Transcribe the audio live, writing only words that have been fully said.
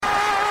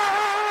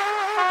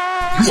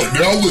You are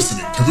now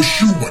listening to The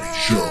Shoe Money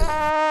Show.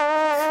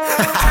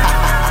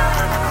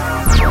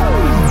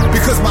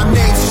 Because my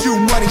name's Shoe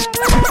Money.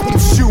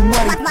 Shoe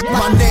Money.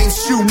 My name's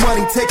Shoe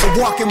Money. Take a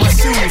walk in my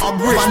shoes. I'm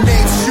rich. My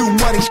name's Shoe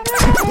Money.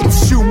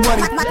 Shoe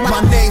Money.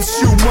 My name's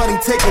Shoe Money.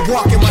 Take a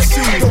walk in my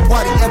shoes.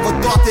 Nobody ever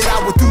thought that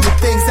I would do the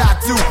things I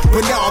do,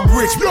 but now I'm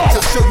rich.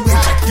 I'll show you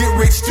how to get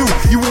rich too.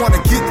 You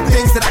wanna get the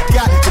things that I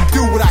got and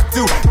do what I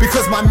do.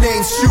 Because my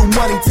name's Shoe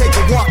Money. Take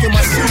a walk in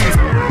my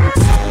shoes.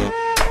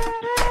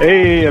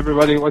 Hey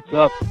everybody, what's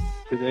up?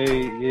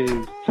 Today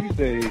is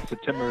Tuesday,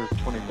 September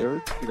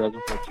 23rd,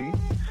 2014.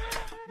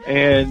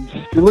 And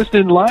if you're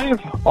listening live,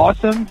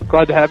 awesome.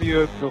 Glad to have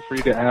you. Feel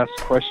free to ask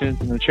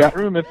questions in the chat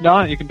room. If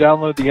not, you can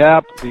download the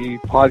app, the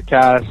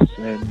podcast,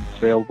 and it's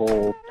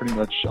available pretty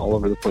much all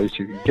over the place.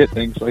 You can get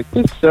things like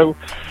this. So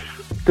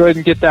go ahead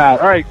and get that.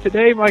 All right,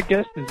 today my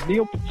guest is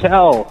Neil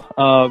Patel.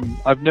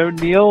 I've known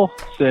Neil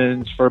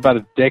for about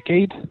a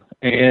decade.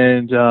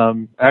 And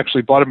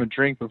actually bought him a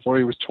drink before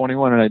he was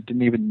 21, and I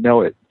didn't even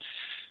know it.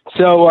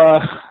 So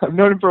I've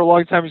known him for a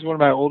long time. He's one of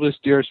my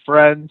oldest, dearest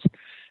friends,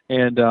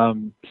 and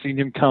seen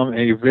him come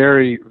a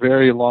very,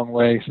 very long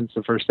way since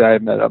the first day I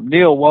met him.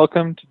 Neil,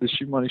 welcome to the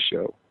Shoe Money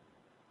Show.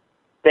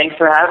 Thanks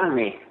for having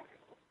me.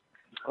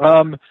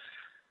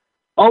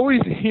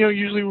 Always,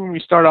 usually when we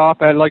start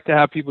off, I'd like to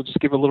have people just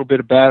give a little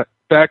bit of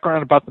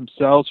background about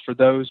themselves for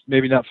those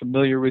maybe not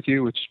familiar with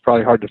you, which is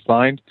probably hard to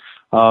find.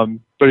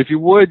 But if you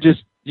would,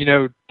 just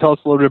tell us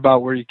a little bit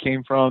about where you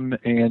came from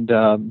and,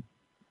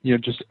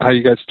 just how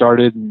you got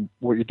started and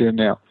what you're doing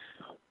now.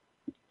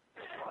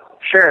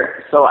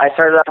 Sure. So I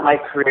started out my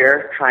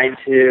career trying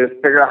to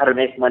figure out how to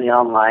make money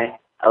online.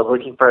 I was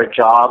looking for a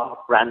job,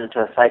 ran into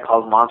a site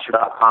called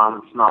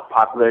Monster.com. It's not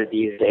popular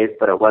these days,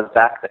 but it was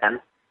back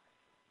then.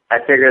 I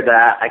figured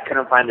that I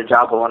couldn't find a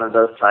job on one of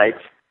those sites.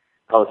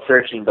 I was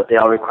searching, but they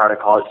all required a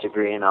college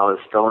degree, and I was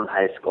still in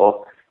high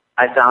school.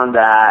 I found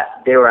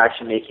that they were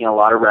actually making a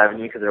lot of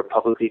revenue because they're a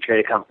publicly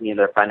traded company and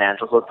their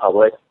financials were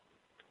public.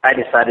 I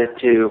decided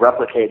to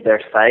replicate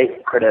their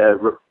site, create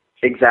an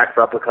exact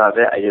replica of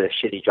it. I did a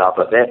shitty job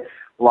of it,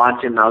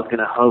 launch it, and I was going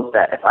to hope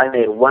that if I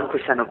made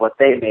 1% of what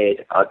they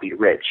made, I would be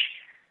rich.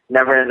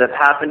 Never ended up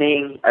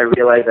happening. I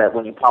realized that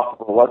when you pop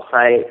up a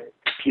website,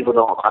 people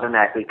don't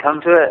automatically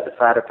come to it,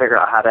 so I had to figure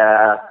out how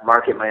to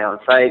market my own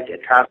site,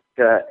 get traffic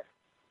to it,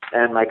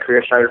 and my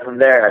career started from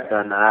there. I've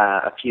done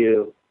a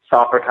few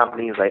software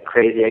companies like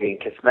Crazy Egg and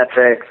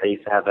Kissmetrics. I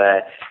used to have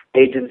an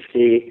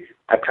agency.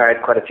 I've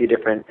tried quite a few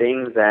different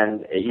things,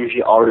 and it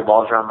usually all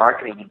revolves around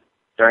marketing.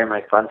 During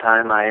my fun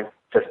time, I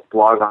just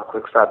blog on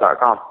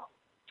Quickstart.com.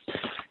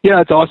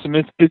 Yeah, it's awesome.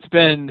 It's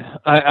been,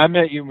 I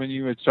met you when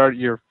you had started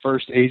your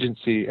first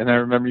agency, and I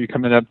remember you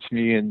coming up to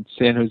me in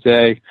San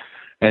Jose,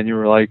 and you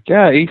were like,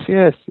 yeah,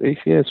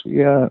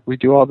 ACS, we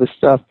do all this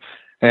stuff.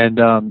 And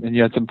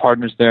you had some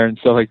partners there and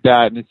stuff like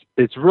that. And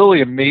it's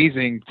really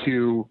amazing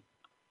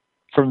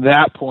from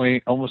that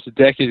point, almost a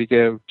decade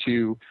ago,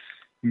 to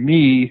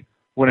me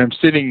when I'm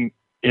sitting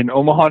in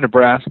Omaha,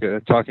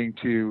 Nebraska, talking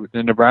to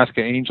the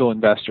Nebraska Angel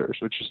Investors,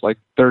 which is like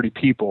 30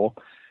 people,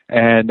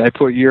 and I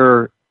put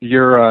your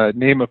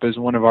name up as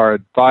one of our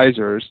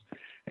advisors,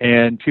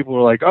 and people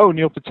were like, "Oh,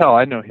 Neil Patel,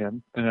 I know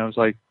him," and I was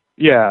like,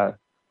 "Yeah,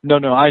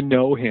 no, I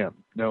know him."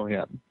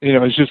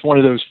 It's just one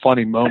of those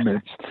funny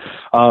moments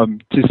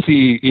to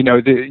see.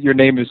 Your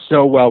name is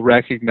so well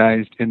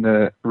recognized in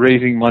the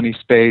raising money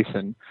space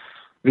and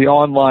the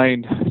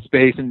online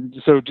space, and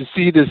so to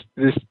see this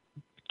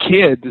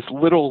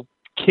little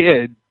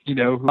kid,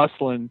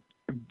 hustling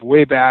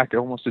way back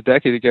almost a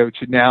decade ago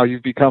to now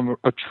you've become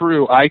a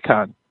true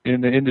icon in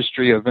the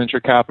industry of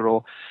venture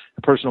capital,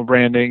 personal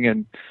branding,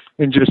 and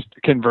just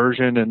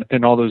conversion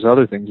and all those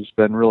other things. It's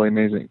been really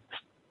amazing.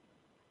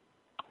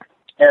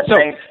 Yeah,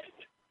 thanks.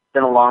 It's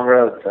been a long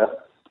road, so.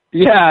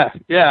 Yeah,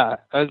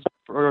 as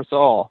for us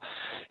all.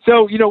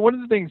 So, one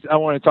of the things I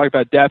want to talk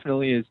about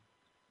definitely is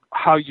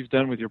how you've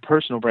done with your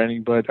personal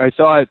branding, but I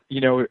thought,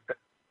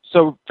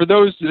 so for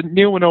those,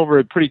 Neil went over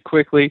it pretty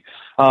quickly.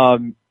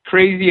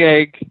 Crazy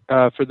Egg,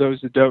 for those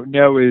that don't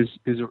know, is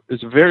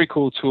a very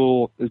cool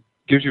tool. It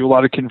gives you a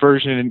lot of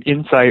conversion and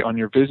insight on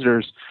your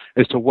visitors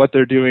as to what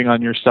they're doing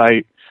on your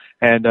site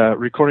and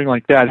recording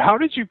like that. How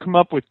did you come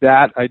up with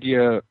that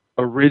idea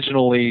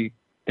originally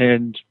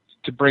and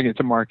to bring it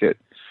to market?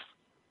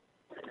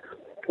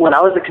 When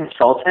I was a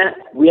consultant,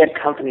 we had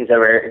companies that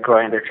were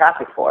growing their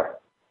traffic for.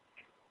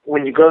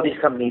 When you grow these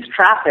companies'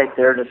 traffic,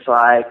 they're just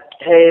like,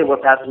 hey,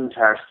 what's happening to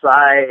our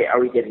site? Are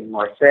we getting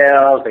more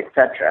sales,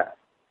 etc.?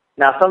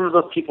 Now, some of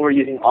those people were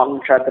using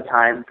Omniture at the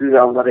time. Google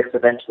Analytics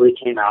eventually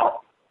came out.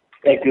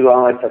 And Google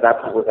Analytics at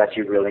that point was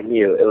actually really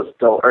new. It was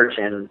still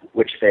Urchin,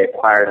 which they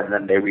acquired, and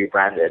then they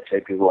rebranded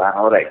to Google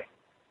Analytics.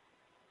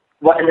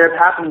 What ended up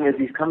happening is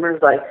these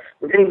companies like,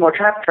 we're getting more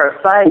traffic to our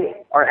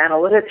site, our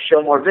analytics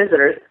show more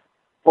visitors,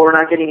 but we're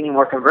not getting any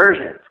more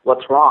conversions.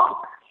 What's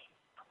wrong?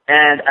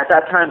 And at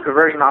that time,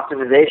 conversion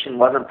optimization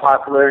wasn't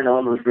popular. No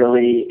one was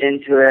really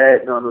into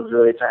it. No one was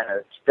really trying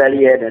to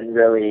study it and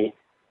really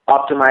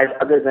optimize,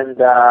 other than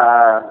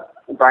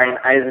Brian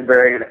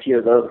Eisenberg and a few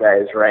of those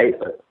guys, right?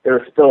 But it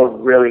was still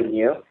really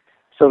new.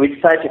 So we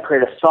decided to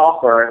create a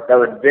software that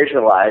would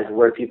visualize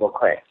where people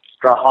click.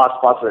 Draw hot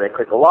spots where they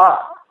click a lot,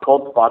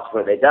 cold spots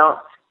where they don't.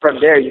 From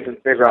there, you can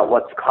figure out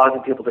what's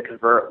causing people to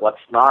convert, what's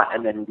not,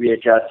 and then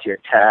readjust your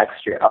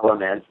text, your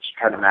elements, to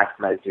try to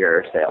maximize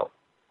your sales.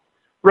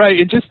 Right,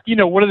 and just,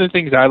 one of the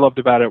things I loved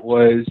about it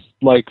was,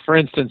 like, for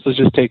instance, let's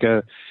just take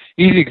a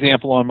easy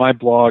example on my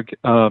blog.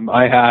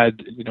 I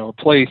had, a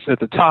place at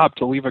the top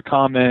to leave a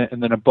comment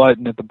and then a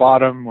button at the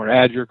bottom where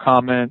add your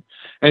comment.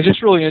 And it's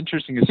just really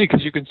interesting to see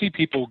because you can see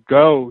people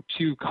go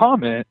to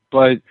comment,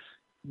 but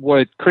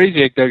what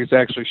Crazy Egg does is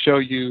actually show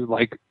you,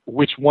 like,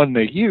 which one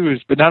they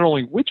use, but not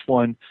only which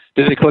one,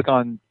 do they click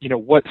on,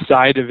 what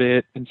side of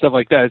it and stuff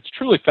like that. It's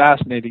truly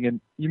fascinating,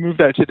 and you move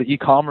that to the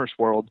e-commerce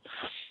world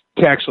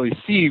to actually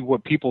see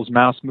what people's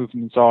mouse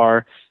movements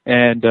are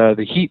and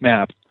the heat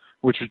map,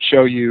 which would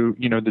show you,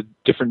 the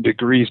different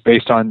degrees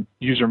based on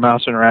user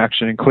mouse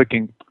interaction and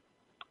clicking.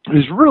 It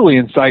was really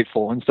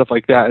insightful and stuff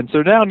like that. And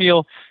so now,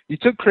 Neil, you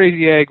took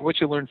Crazy Egg, what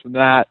you learned from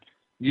that,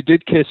 you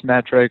did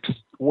Kissmetrics.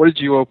 What did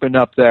you open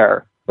up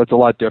there that's a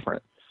lot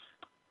different?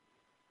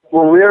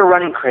 When we were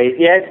running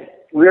Crazy Egg,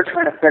 we were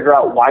trying to figure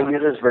out why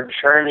users were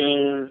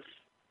churning,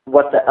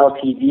 what the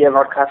LTV of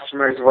our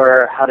customers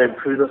were, how to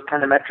improve those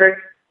kind of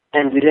metrics,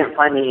 and we didn't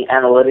find any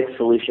analytics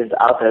solutions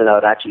out there that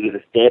would actually give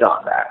us data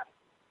on that.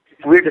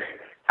 We were just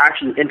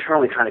actually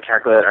internally trying to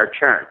calculate our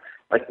churn.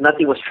 Like,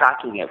 nothing was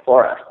tracking it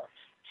for us.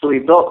 So we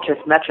built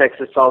Kissmetrics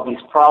to solve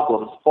these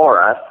problems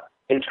for us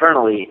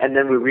internally, and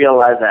then we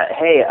realized that,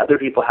 hey, other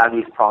people have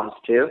these problems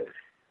too.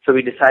 So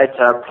we decided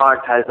to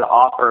productize the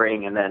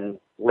offering and then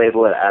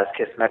label it as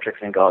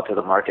Kissmetrics and go out to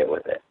the market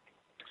with it.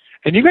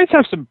 And you guys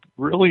have some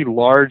really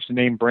large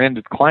name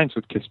branded clients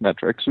with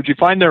Kissmetrics. Would you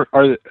find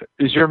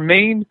is your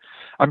main,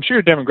 I'm sure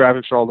your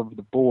demographics are all over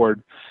the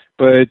board,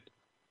 but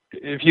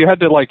if you had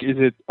to, is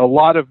it a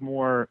lot of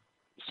more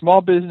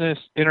small business,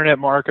 internet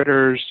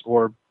marketers,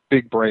 or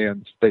big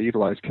brands that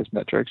utilize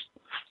Kissmetrics?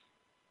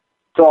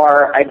 So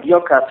our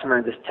ideal customer,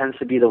 and this tends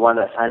to be the one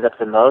that signs up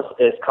the most,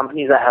 is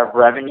companies that have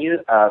revenue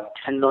of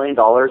 $10 million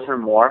or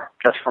more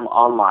just from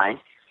online.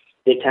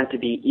 They tend to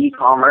be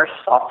e-commerce,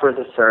 software as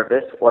a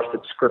service, or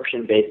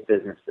subscription-based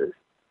businesses.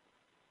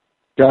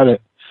 Got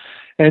it.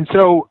 And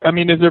so,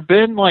 has there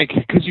been,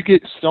 because you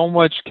get so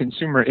much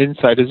consumer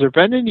insight, has there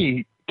been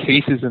any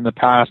cases in the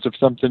past of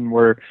something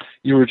where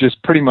you were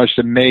just pretty much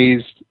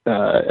amazed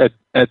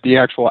at the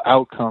actual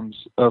outcomes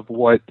of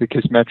what the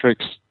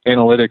Kissmetrics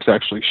analytics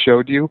actually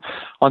showed you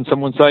on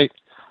someone's site?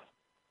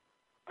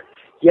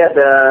 Yeah,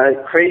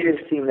 the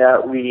craziest thing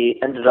that we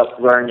ended up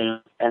learning,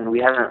 and we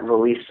haven't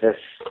released this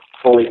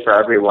fully for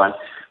everyone,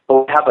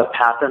 but we have a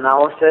path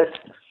analysis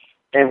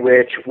in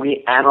which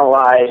we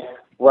analyze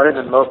what are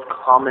the most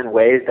common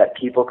ways that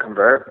people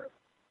convert.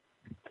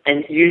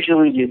 And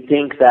usually you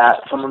think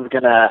that someone's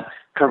going to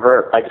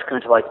convert by just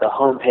going to the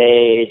home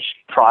page,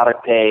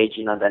 product page,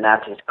 then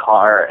add to his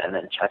cart and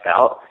then check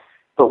out.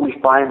 But we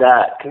find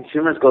that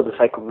consumers go this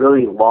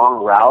really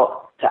long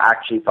route to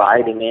actually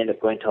buy. They may end up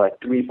going to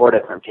 3-4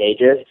 different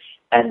pages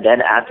and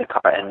then add to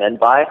cart and then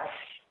buy.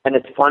 And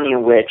it's funny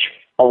in which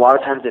a lot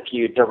of times if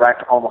you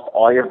direct almost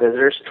all your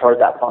visitors towards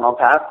that funnel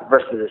path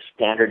versus a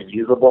standard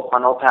usable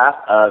funnel path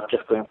of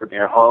just going from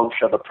your home,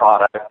 show the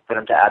product, put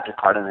them to add to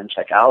cart and then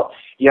check out,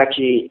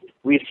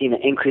 we've seen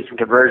an increase in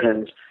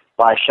conversions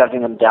by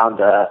shoving them down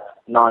the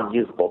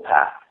non-usable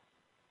path.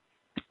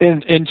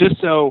 And just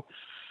so,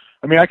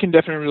 I can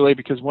definitely relate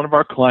because one of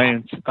our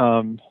clients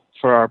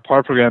for our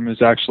PAR program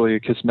is actually a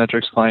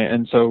Kissmetrics client.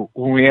 And so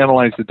when we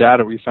analyzed the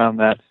data, we found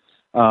that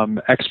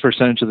X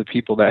percentage of the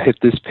people that hit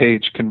this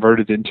page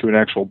converted into an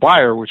actual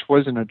buyer, which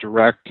wasn't a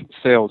direct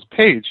sales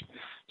page.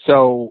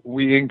 So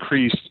we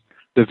increased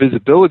the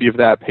visibility of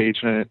that page,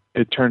 and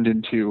it turned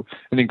into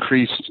an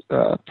increased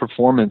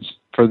performance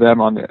for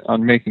them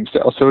on making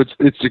sales. So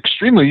it's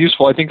extremely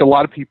useful. I think a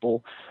lot of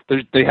people,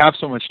 they have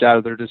so much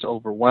data, they're just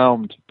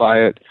overwhelmed by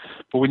it.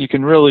 But when you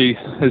can really,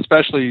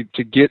 especially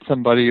to get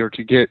somebody or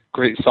to get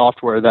great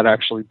software that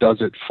actually does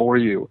it for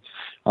you,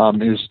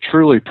 is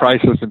truly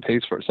priceless and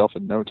pays for itself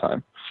in no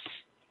time.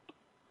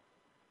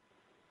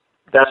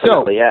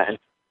 Definitely, yeah.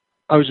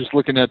 I was just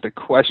looking at the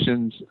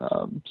questions,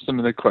 some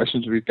of the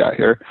questions we've got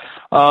here.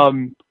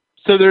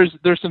 So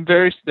there's some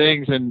various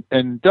things,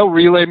 and they'll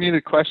relay me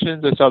the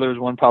questions. I saw there was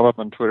one pop up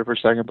on Twitter for a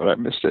second, but I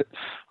missed it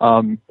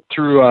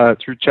through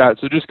chat.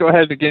 So just go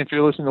ahead again. If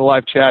you're listening to the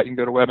live chat, you can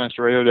go to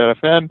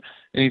webmasterradio.fm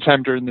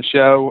anytime during the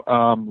show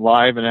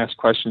live and ask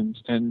questions,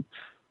 and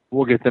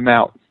we'll get them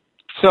out.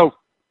 So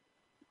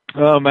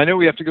I know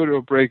we have to go to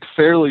a break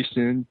fairly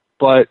soon,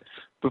 but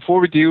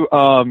before we do,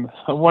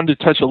 I wanted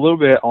to touch a little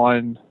bit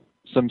on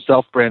some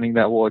self-branding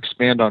that we'll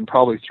expand on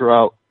probably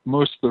throughout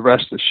most of the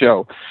rest of the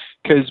show.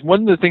 Because one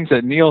of the things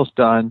that Neil's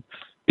done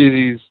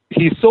is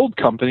he's sold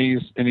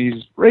companies and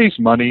he's raised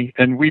money,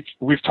 and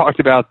we've talked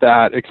about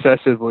that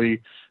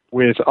excessively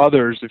with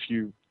others. If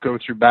you go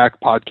through back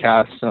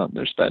podcasts,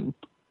 there's been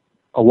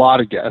a lot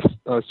of guests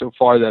so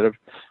far that have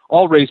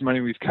all raised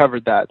money. We've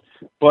covered that.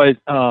 But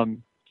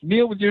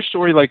Neil, with your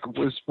story, like,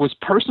 was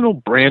personal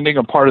branding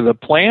a part of the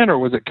plan, or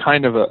was it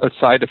kind of a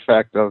side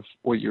effect of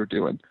what you were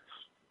doing?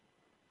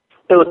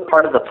 It was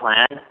part of the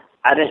plan.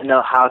 I didn't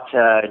know how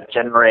to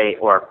generate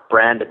or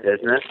brand a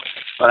business,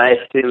 but I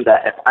assumed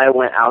that if I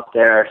went out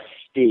there,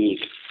 speak,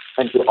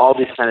 and do all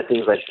these kind of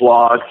things like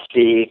blog,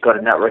 speak, go to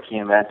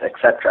networking events,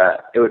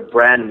 etc., it would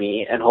brand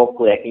me, and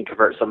hopefully I can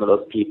convert some of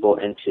those people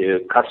into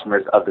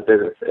customers of the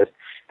businesses.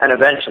 And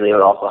eventually it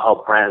would also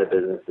help brand the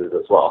businesses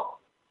as well.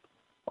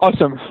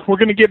 Awesome. We're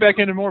going to get back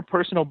into more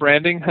personal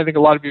branding. I think a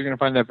lot of you are going to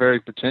find that very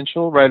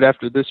potential right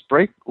after this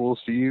break. We'll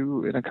see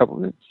you in a couple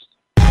of minutes.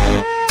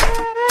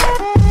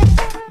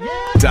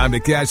 Time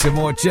to cash some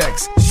more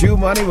checks. Shoe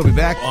Money will be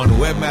back on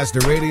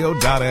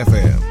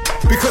webmasterradio.fm.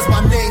 Because my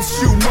name's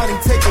Shoe Money,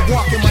 take a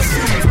walk in my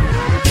shoes.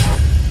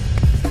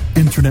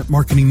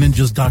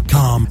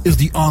 InternetMarketingNinjas.com is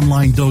the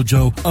online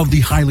dojo of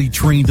the highly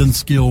trained and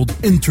skilled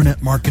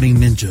Internet Marketing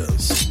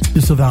Ninjas.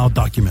 Disavow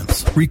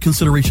documents,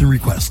 reconsideration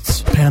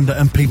requests, Panda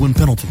and Paywind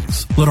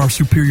penalties. Let our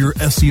superior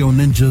SEO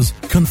ninjas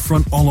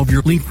confront all of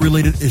your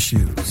link-related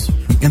issues.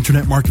 The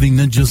Internet Marketing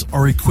Ninjas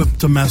are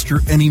equipped to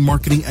master any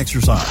marketing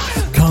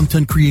exercise,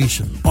 content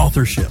creation,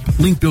 authorship,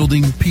 link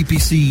building,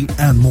 PPC,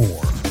 and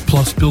more.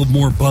 Plus, build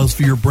more buzz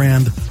for your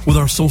brand with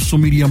our social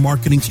media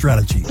marketing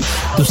strategy.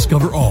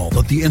 Discover all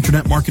that the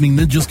Internet Marketing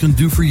Ninjas can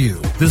do for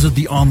you. Visit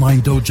the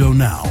online dojo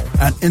now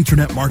at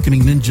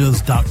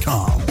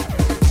InternetMarketingNinjas.com.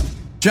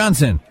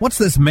 Johnson, what's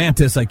this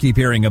Mantis I keep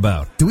hearing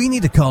about? Do we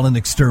need to call an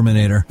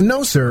exterminator?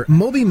 No, sir.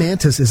 Moby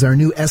Mantis is our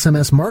new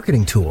SMS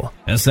marketing tool.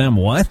 SM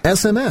what?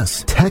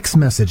 SMS, text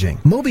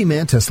messaging. Moby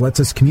Mantis lets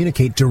us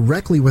communicate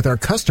directly with our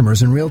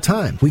customers in real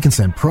time. We can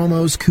send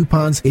promos,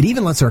 coupons. It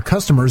even lets our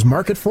customers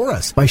market for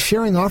us by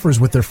sharing offers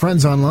with their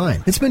friends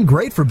online. It's been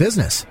great for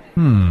business.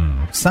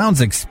 Sounds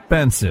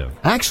expensive.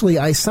 Actually,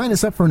 I signed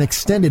us up for an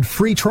extended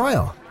free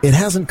trial. It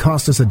hasn't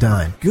cost us a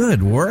dime.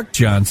 Good work,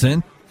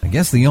 Johnson. I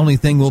guess the only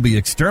thing we'll be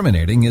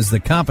exterminating is the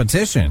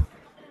competition.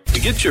 To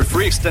get your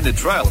free extended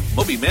trial of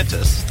Moby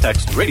Mantis,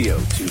 text radio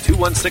to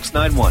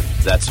 21691.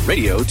 That's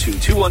radio to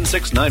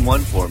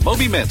 21691 for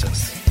Moby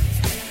Mantis.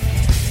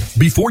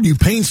 Before you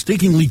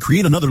painstakingly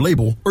create another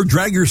label or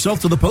drag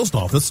yourself to the post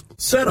office,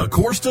 set a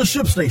course to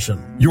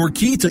ShipStation, your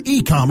key to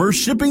e-commerce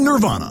shipping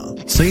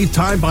nirvana. Save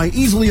time by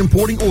easily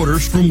importing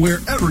orders from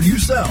wherever you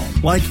sell,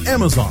 like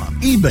Amazon,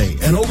 eBay,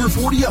 and over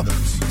 40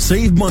 others.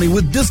 Save money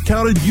with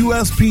discounted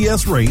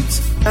USPS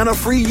rates and a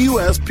free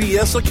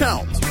USPS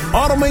account.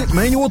 Automate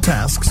manual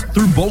tasks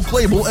through bulk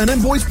label and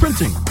invoice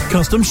printing,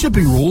 custom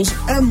shipping rules,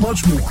 and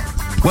much more.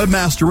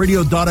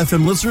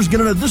 WebmasterRadio.fm listeners get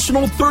an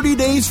additional 30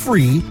 days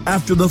free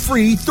after the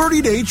free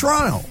 30-day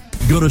trial.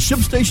 Go to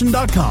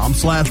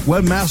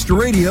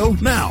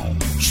ShipStation.com/WebmasterRadio now.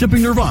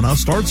 Shipping Nirvana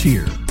starts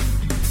here.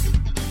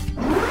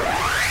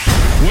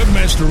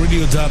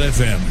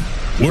 WebmasterRadio.fm.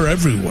 We're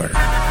everywhere.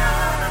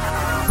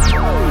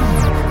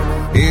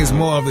 Here's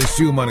more of the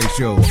Shoe Money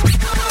Show.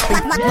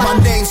 My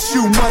name's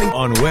Shoe Money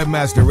on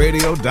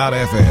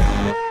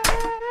WebmasterRadio.fm.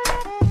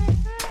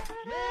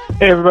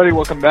 Hey, everybody.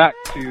 Welcome back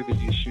to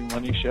the Shoe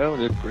Money Show,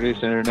 the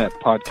greatest internet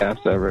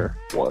podcast ever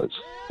was.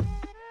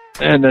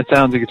 And that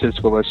sounds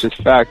egotistical, but it's just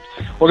fact.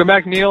 Welcome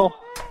back, Neil.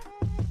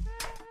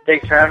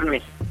 Thanks for having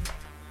me.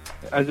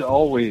 As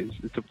always,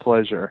 it's a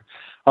pleasure.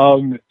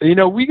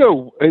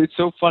 It's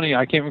so funny.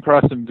 I came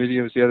across some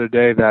videos the other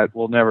day that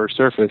will never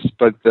surface,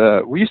 but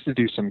we used to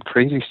do some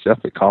crazy stuff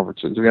at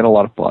conferences. We had a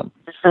lot of fun.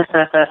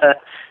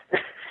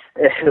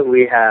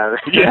 We have.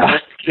 Yeah.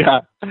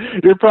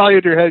 You're probably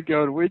in your head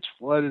going, which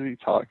one is he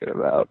talking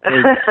about?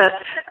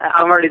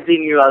 I'm already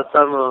thinking about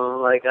some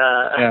of them.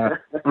 Yeah,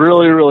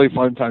 really, really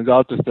fun times. I'll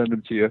have to send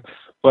them to you.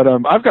 But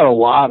I've got a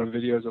lot of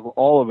videos of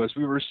all of us.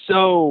 We were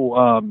so,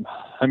 I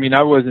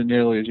wasn't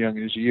nearly as young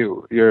as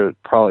you. You're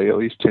probably at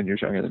least 10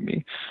 years younger than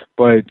me.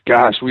 But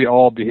gosh, we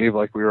all behaved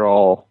like we were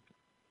all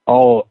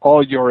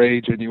your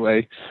age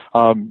anyway,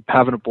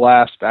 having a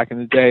blast back in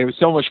the day. It was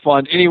so much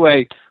fun.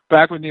 Anyway,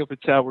 back with Neil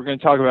Patel, we're going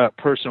to talk about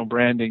personal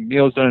branding.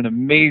 Neil's done an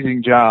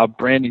amazing job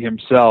branding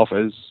himself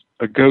as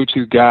a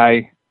go-to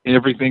guy in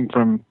everything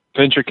from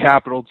venture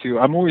capital to,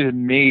 I'm always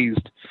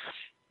amazed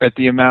at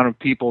the amount of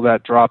people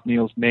that drop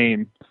Neil's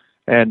name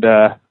and,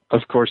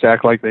 of course,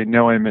 act like they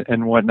know him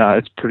and whatnot.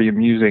 It's pretty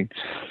amusing,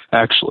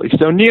 actually.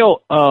 So,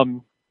 Neil,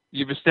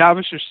 you've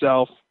established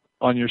yourself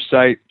on your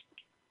site,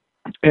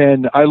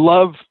 and I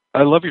love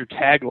your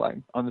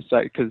tagline on the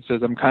site because it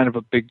says, I'm kind of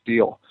a big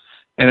deal.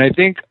 And I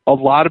think a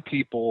lot of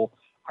people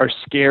are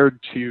scared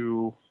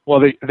to,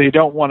 they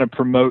don't want to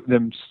promote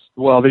them.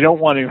 Well, they don't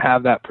want to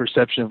have that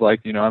perception of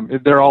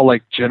they're all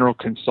like general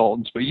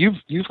consultants, but you've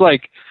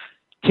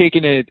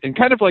taken it and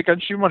kind of like on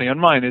Shoe Money, on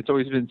mine, it's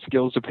always been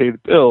skills to pay the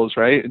bills,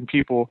 right? And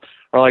people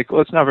are like, well,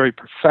 it's not very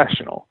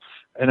professional.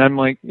 And I'm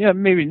like, yeah,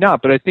 maybe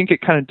not, but I think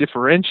it kind of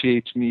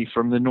differentiates me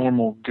from the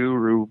normal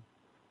guru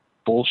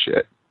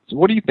bullshit. So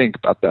what do you think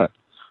about that?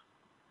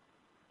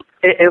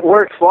 It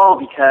works well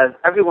because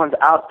everyone's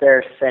out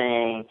there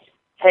saying,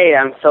 hey,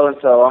 I'm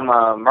so-and-so, I'm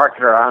a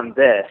marketer, I'm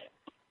this.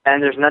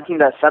 And there's nothing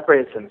that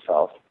separates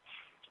themselves.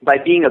 by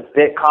being a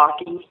bit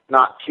cocky,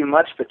 not too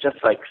much, but just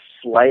like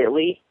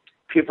slightly,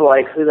 people are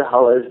like, who the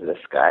hell is this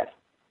guy?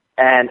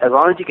 And as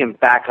long as you can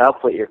back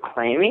up what you're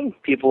claiming,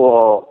 people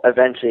will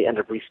eventually end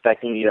up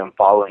respecting you and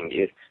following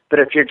you. But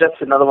if you're just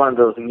another one of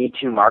those Me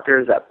Too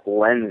marketers that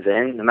blends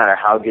in, no matter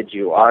how good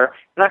you are,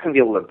 you're not going to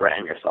be able to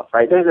brand yourself,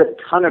 right? There's a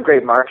ton of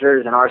great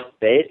marketers in our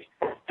space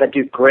that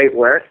do great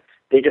work.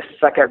 They just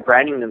suck at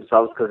branding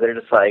themselves because they're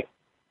just like,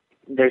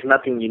 there's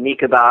nothing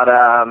unique about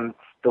them.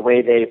 The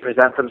way they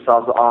present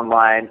themselves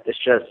online, it's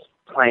just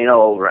plain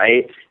old,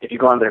 right? If you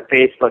go on their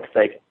Facebook, it's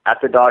like, at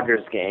the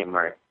Dodgers game,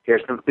 or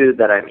here's some food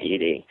that I'm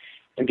eating.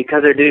 And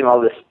because they're doing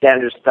all this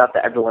standard stuff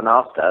that everyone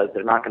else does,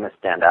 they're not going to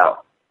stand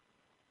out.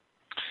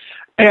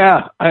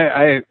 Yeah,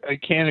 I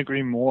can't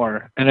agree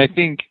more. And I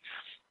think,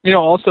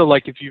 also,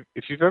 like, if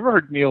you've ever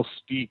heard Neil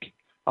speak,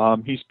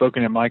 he's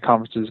spoken at my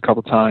conferences a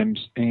couple times,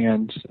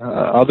 and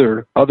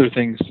other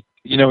things.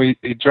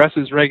 He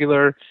dresses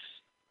regular,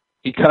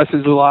 he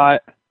cusses a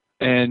lot,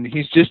 and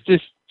he's just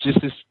this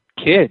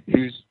kid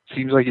who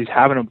seems like he's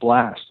having a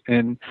blast.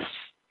 And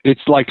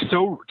it's like,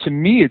 so, to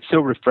me, it's so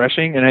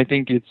refreshing, and I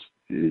think he's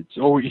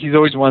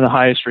always one of the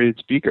highest rated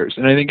speakers.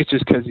 And I think it's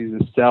just because he's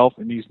a self,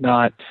 and he's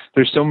not,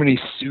 there's so many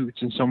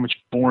suits and so much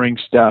boring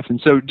stuff.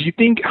 And so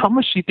how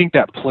much do you think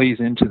that plays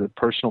into the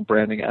personal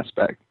branding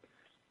aspect?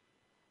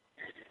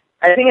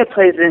 I think it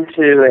plays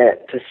into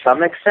it to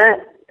some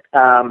extent,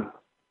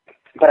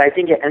 but I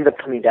think it ends up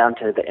coming down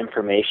to the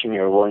information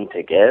you're willing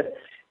to give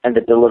and the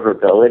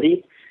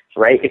deliverability,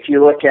 right? If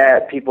you look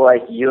at people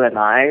like you and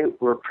I,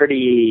 we're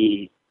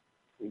pretty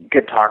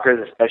good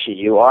talkers, especially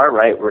you are,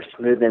 right? We're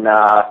smooth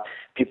enough.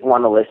 People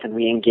want to listen.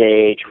 We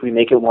engage. We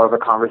make it more of a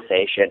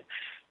conversation.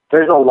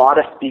 There's a lot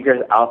of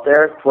speakers out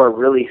there who are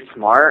really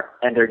smart,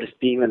 and they're just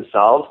being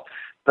themselves,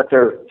 but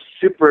they're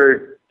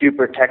super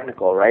duper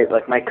technical, right?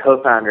 Like my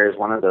co-founder is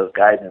one of those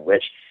guys in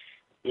which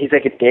he's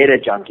like a data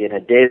junkie and a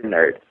data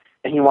nerd,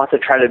 and he wants to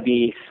try to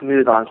be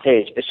smooth on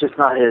stage. It's just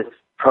not his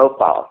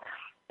profile.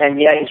 And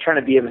yeah, he's trying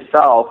to be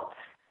himself,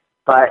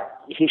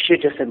 but he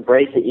should just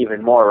embrace it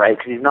even more, right?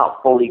 Because he's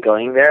not fully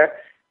going there.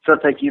 So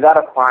it's like you got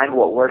to find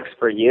what works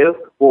for you.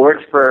 What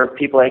works for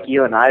people like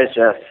you and I is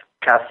just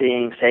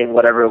cussing, saying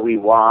whatever we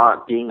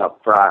want, being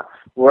upfront.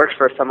 What works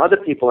for some other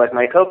people like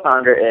my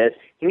co-founder is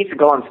he needs to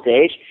go on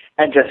stage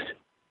and just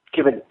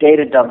give a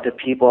data dump to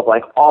people of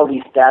like all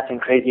these stats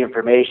and crazy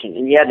information.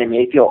 And yeah, they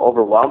may feel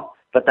overwhelmed,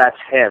 but that's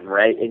him,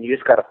 right? And you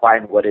just got to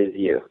find what is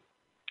you.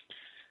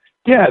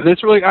 Yeah,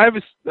 that's really. I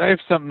have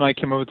something I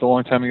came up with a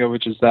long time ago,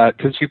 which is that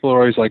because people are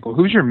always like, "Well,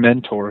 who's your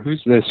mentor?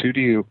 Who's this? Who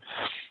do you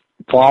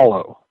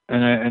follow?"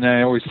 And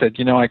I always said,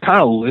 I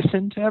kind of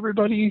listen to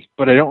everybody,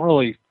 but I don't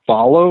really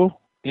follow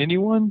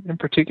anyone in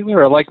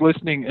particular. I like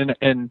listening,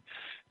 and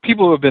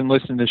people who have been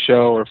listening to the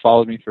show or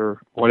followed me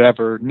for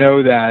whatever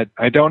know that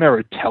I don't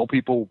ever tell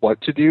people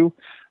what to do.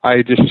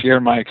 I just share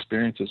my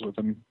experiences with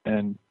them,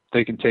 and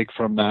they can take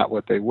from that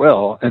what they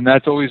will, and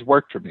that's always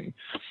worked for me.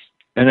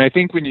 And I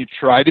think when you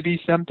try to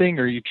be something,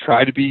 or you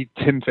try to be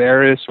Tim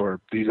Ferriss or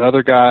these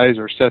other guys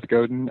or Seth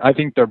Godin, I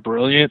think they're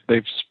brilliant.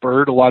 They've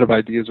spurred a lot of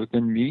ideas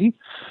within me.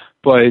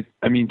 But,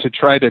 I mean, to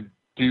try to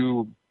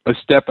do a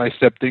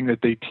step-by-step thing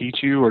that they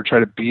teach you or try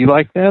to be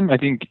like them, I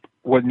think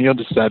what Neil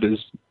just said is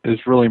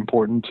really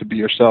important, to be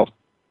yourself.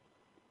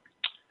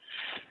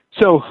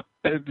 So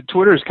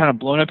Twitter is kind of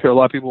blown up here. A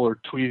lot of people are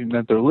tweeting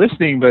that they're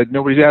listening, but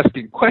nobody's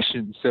asking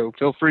questions. So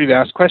feel free to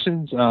ask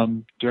questions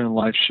during the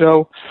live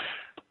show.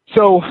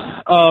 So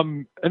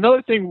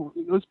another thing,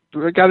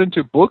 I got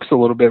into books a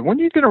little bit. When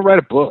are you going to write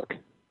a book?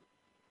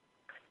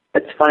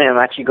 It's funny, I'm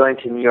actually going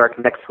to New York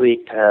next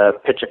week to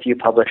pitch a few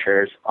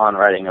publishers on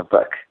writing a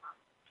book.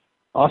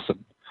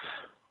 Awesome.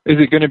 Is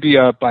it going to be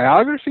a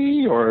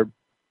biography or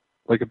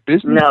like a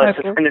business? No, it's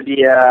going to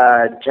be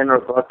a general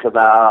book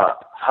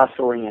about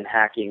hustling and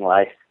hacking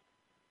life.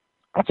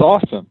 That's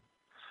awesome.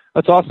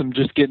 That's awesome,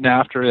 just getting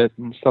after it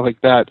and stuff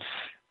like that.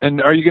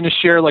 And are you going to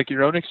share like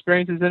your own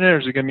experiences in it, or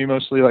is it going to be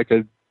mostly like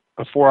a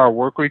 4-hour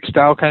work week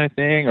style kind of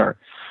thing? Or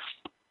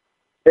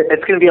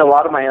it's going to be a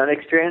lot of my own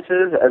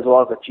experiences as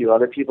well as a few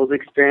other people's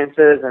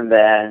experiences, and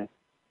then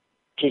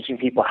teaching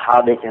people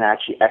how they can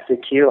actually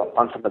execute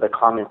on some of the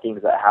common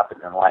things that happen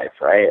in life,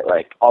 right?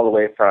 Like all the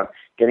way from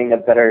getting a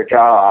better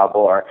job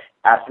or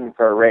asking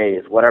for a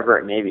raise, whatever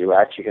it may be. We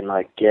actually can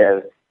like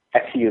give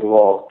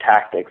executable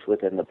tactics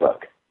within the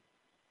book.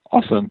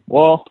 Awesome.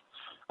 Well,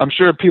 I'm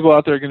sure people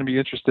out there are going to be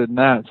interested in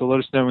that, so let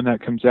us know when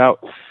that comes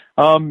out.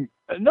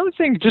 Another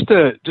thing, just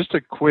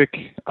a quick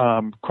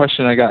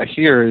question I got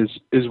here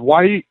is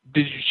why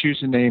did you choose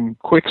the name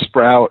Quick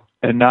Sprout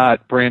and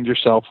not brand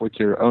yourself with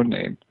your own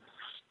name?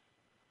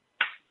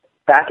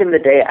 Back in the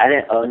day, I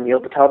didn't own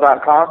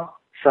NeilPatel.com.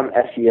 Some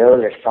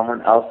SEO or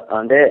someone else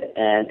owned it,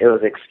 and it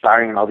was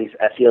expiring, and all these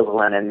SEOs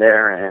went in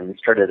there and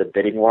started a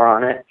bidding war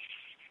on it.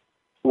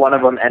 One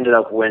of them ended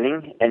up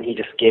winning, and he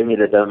just gave me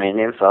the domain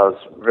name, so I was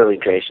really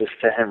gracious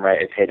to him, right?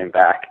 I paid him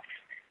back.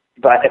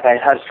 But if I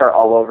had to start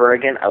all over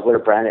again, I would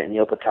have branded it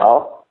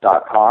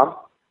NeilPatel.com.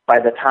 by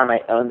the time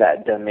I owned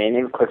that domain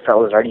name, QuickStart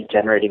was already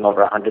generating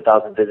over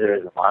 100,000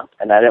 visitors a month,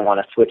 and I didn't want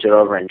to switch it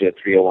over and do a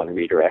 301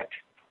 redirect.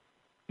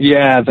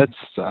 Yeah, that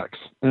sucks.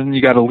 And then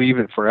you got to leave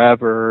it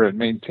forever and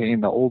maintain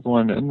the old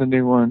one and the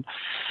new one.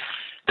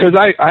 Because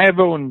I have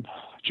owned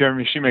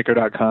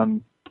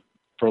JeremyShoemaker.com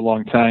for a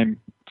long time,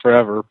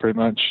 forever, pretty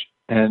much.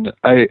 And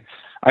I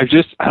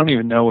don't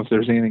even know if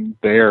there's anything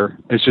there.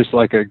 It's just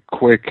like a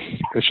quick.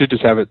 I should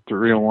just have it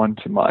 301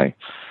 to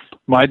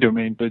my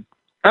domain. But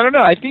I don't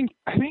know. I think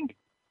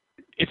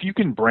if you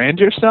can brand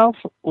yourself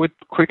with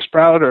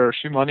QuickSprout or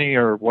ShoeMoney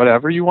or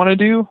whatever you want to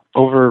do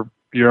over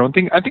your own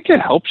thing, I think it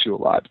helps you a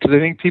lot, because I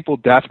think people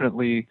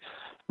definitely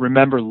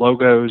remember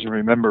logos and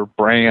remember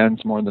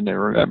brands more than they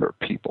remember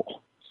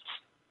people.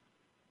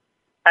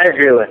 I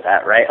agree with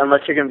that, right?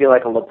 Unless you're going to be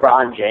like a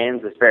LeBron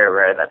James, it's very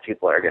rare that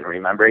people are going to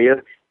remember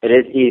you. It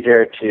is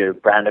easier to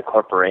brand a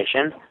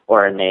corporation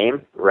or a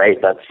name, right?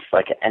 That's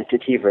like an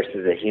entity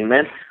versus a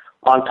human.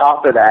 On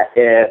top of that,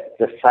 if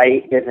the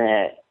site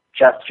isn't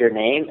just your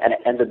name and it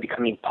ends up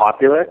becoming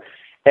popular,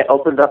 it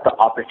opens up the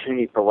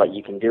opportunity for what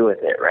you can do with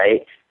it,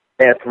 right?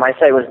 If my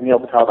site was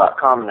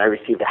neilpatel.com and I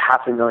received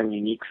 500,000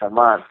 uniques a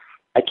month,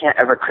 I can't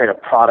ever create a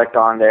product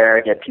on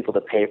there, get people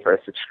to pay for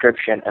a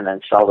subscription, and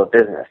then sell the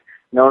business.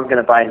 No one's going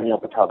to buy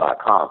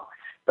neilpatel.com.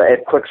 But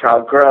if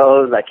QuickSprout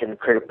grows, I can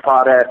create a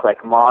product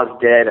like Moz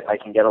did. If I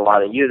can get a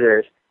lot of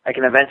users, I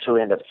can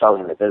eventually end up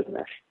selling the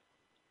business.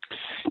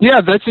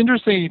 Yeah, that's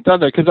interesting you thought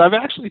that, because I've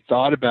actually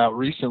thought about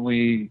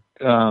recently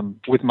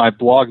with my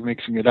blog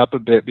mixing it up a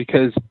bit,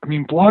 because, I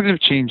mean, blogs have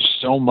changed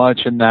so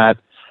much in that,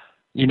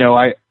 you know,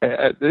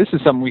 this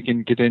is something we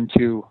can get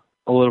into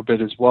a little bit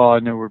as well. I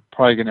know we're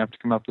probably going to have to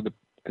come up with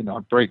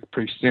a break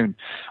pretty soon.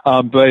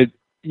 But,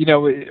 you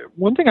know,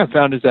 one thing I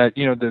found is that,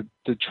 you know,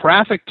 the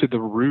traffic to the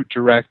root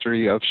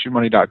directory of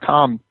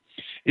ShoeMoney.com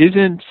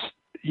isn't,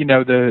 you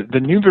know, the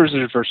new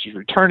visitors versus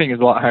returning is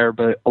a lot higher,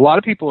 but a lot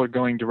of people are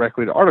going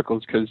directly to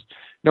articles because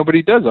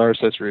nobody does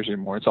RSS readers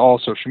anymore. It's all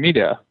social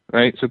media,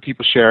 right? So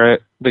people share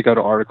it, they go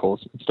to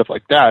articles and stuff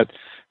like that.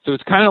 So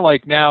it's kind of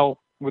like now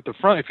with the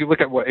front, if you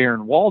look at what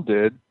Aaron Wall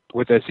did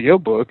with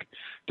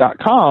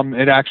SEObook.com,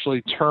 it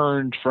actually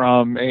turned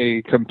from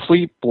a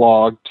complete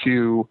blog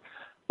to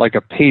like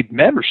a paid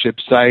membership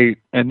site,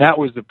 and that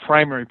was the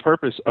primary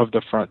purpose of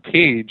the front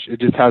page. It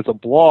just has a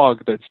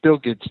blog that still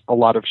gets a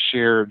lot of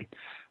shared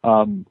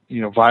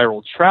you know,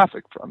 viral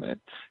traffic from it.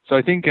 So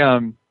I think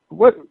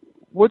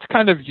what's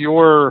kind of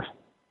your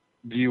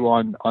view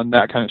on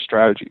that kind of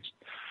strategies?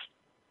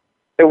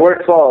 It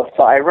works well.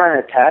 So I run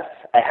a test.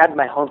 I had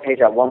my homepage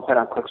at one point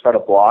on QuickStart a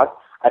blog.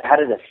 I've had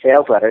it as a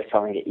sales letter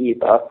selling an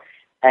ebook,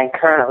 and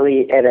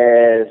currently it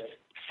is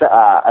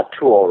a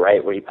tool,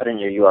 right, where you put in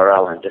your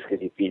URL and it just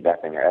gives you feedback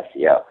on your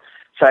SEO.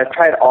 So I've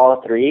tried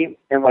all three,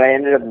 and what I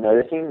ended up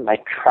noticing, my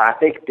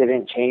traffic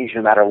didn't change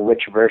no matter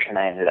which version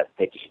I ended up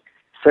picking.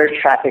 Search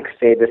traffic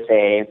stayed the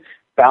same.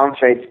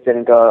 Bounce rates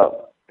didn't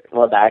go,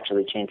 well, that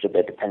actually changed a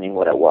bit depending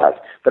what it was,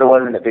 but it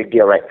wasn't a big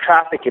deal, right?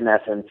 Traffic, in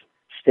essence,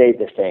 stayed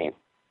the same.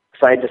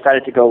 So I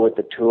decided to go with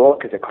the tool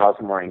because it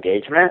caused more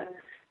engagement.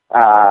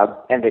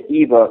 And the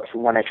ebooks,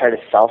 when I try to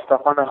sell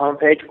stuff on the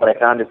homepage, what I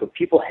found is when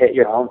people hit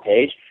your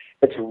homepage,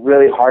 it's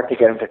really hard to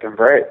get them to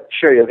convert.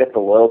 Sure, you'll get the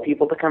loyal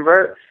people to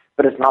convert,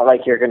 but it's not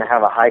like you're going to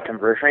have a high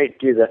conversion rate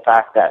due to the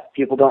fact that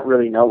people don't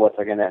really know what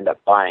they're going to end up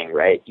buying,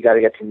 right? You got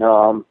to get to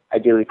know them,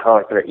 ideally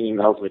collect their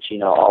emails, which you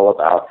know all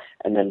about,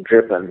 and then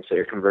drip them so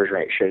your conversion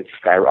rate should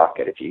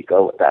skyrocket if you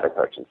go with that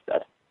approach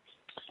instead.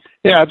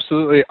 Yeah,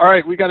 absolutely. All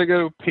right, we got to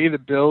go pay the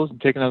bills and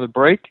take another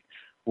break.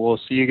 We'll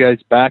see you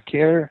guys back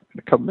here in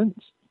a couple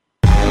minutes.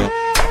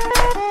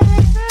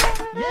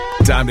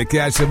 Time to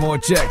cash some more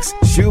checks.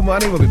 Shoe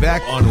Money will be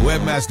back on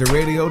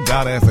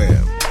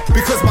webmasterradio.fm.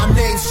 Because my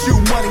name's Shoe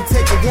Money,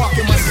 take a walk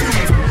in my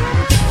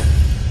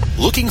shoes.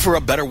 Looking for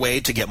a better way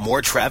to get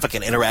more traffic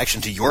and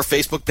interaction to your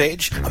Facebook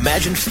page?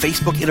 Imagine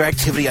Facebook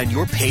interactivity on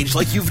your page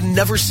like you've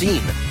never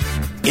seen.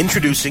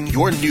 Introducing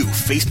your new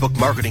Facebook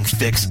marketing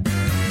fix,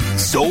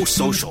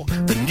 ZoSocial,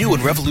 the new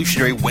and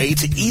revolutionary way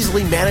to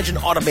easily manage and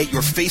automate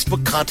your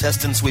Facebook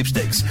contests and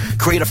sweepstakes.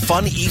 Create a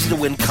fun,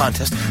 easy-to-win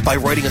contest by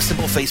writing a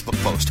simple Facebook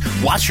post.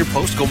 Watch your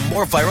post go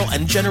more viral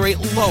and generate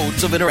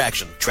loads of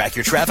interaction. Track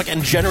your traffic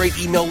and generate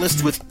email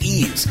lists with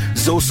ease.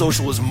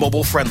 ZoSocial is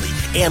mobile-friendly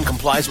and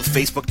complies with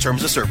Facebook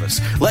terms of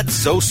service. Let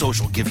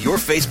ZoSocial give your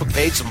Facebook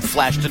page some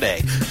flash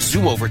today.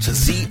 Zoom over to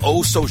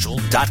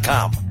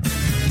ZoSocial.com.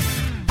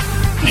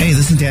 Hey,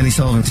 this is Danny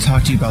Sullivan to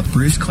talk to you about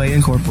Bruce Clay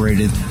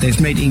Incorporated. They've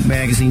made Inc.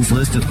 Magazine's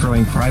list of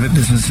growing private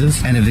businesses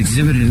and have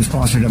exhibited and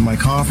sponsored at my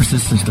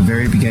conferences since the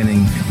very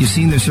beginning. You've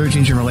seen their search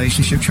engine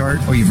relationship chart,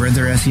 or you've read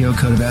their SEO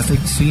code of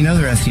ethics, so you know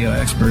they're SEO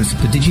experts.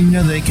 But did you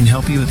know they can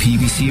help you with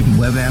PPC,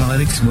 web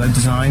analytics, web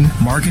design,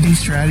 marketing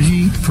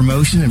strategy,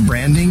 promotion, and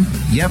branding?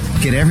 Yep,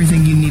 get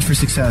everything you need for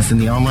success in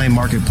the online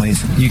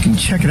marketplace. You can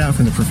check it out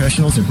from the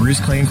professionals at Bruce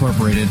Clay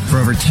Incorporated. For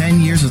over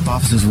 10 years with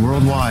offices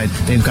worldwide,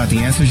 they've got the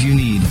answers you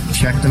need.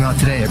 Check them out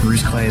today at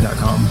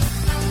bruceclay.com.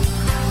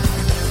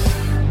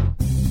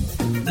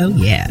 Oh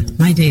yeah,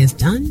 my day is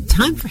done.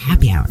 Time for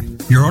happy hour.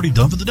 You're already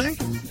done for the day?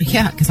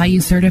 Yeah, because I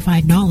use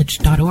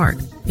CertifiedKnowledge.org.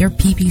 Their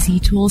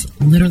PPC tools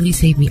literally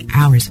save me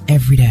hours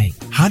every day.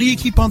 How do you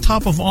keep on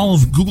top of all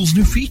of Google's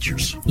new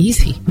features?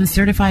 Easy. With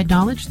Certified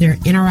Knowledge, their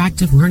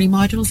interactive learning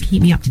modules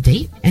keep me up to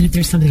date. And if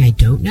there's something I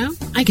don't know,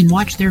 I can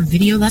watch their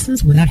video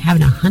lessons without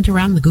having to hunt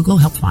around the Google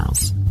Help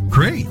files.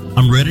 Great.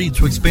 I'm ready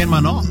to expand my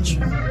knowledge.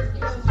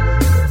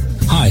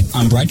 Hi,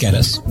 I'm Brad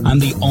Geddes. I'm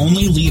the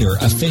only leader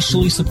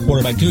officially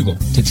supported by Google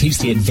to teach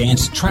the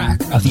advanced track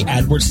of the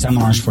AdWords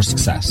Seminars for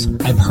Success.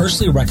 I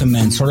personally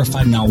recommend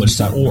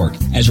CertifiedKnowledge.org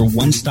as your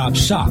one-stop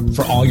shop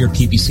for all your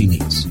PPC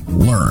needs.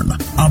 Learn,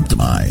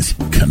 optimize,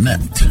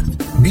 connect.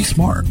 Be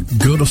smart.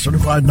 Go to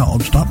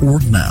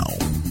CertifiedKnowledge.org now.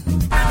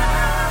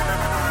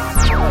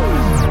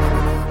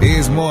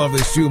 Here's more of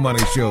the Shoe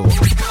Money Show.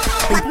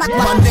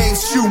 My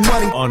name's Shoe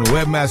Money on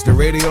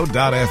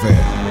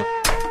WebmasterRadio.fm.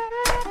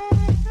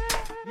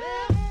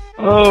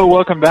 Oh,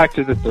 welcome back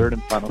to the third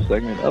and final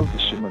segment of the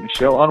Shoe Money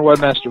Show on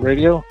Webmaster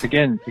Radio.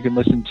 Again, you can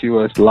listen to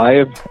us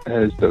live,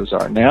 as those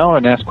are now,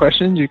 and ask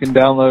questions. You can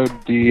download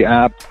the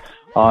app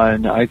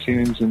on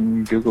iTunes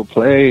and Google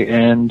Play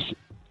and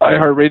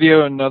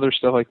iHeartRadio and other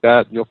stuff like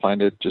that. You'll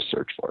find it. Just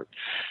search for it.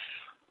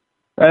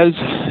 As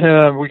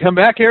we come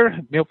back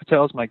here, Neil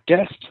Patel is my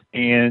guest,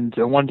 and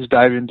I wanted to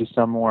dive into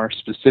some more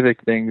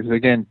specific things.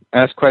 Again,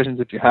 ask questions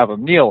if you have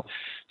them. Neil,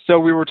 so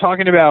we were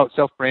talking about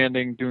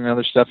self-branding, doing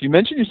other stuff. You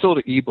mentioned you sold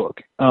an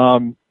ebook.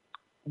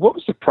 What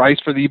was the price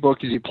for the ebook?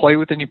 Did you play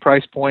with any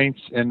price points,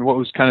 and what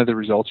was kind of the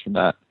results from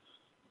that?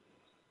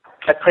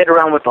 I played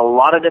around with a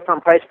lot of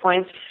different price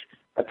points.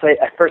 I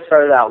first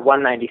started out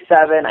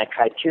 $197. I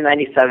tried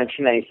 $297.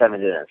 $297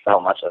 didn't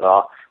sell much at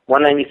all.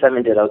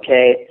 $197 did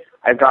okay.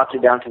 I dropped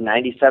it down to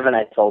 $97.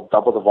 I sold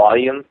double the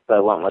volume, so I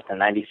went with the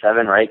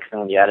 $97, right? Because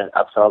when you add in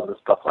upsells and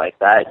stuff like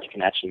that, you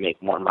can actually make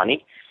more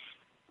money.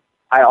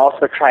 I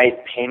also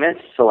tried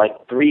payments, so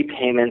like 3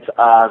 payments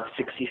of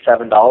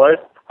 $67.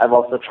 I've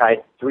also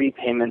tried 3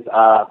 payments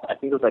of, I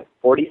think it was like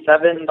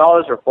 $47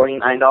 or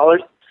 $49.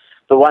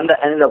 The one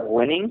that ended up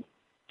winning,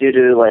 due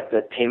to like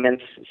the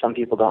payments, some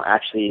people don't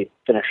actually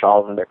finish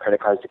all of them, their credit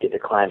cards to get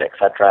declined,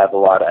 etc. I have a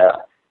lot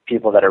of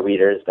people that are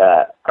readers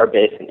that are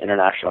based in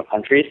international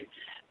countries.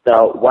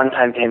 The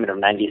one-time payment of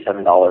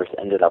 $97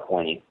 ended up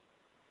winning.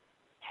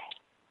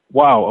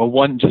 Wow,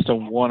 just a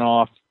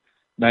one-off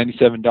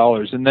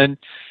 $97. And then,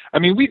 I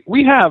mean,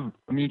 we have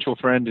a mutual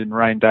friend in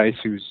Ryan Dice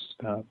who's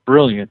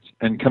brilliant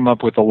and come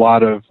up with a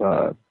lot of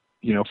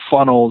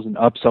funnels and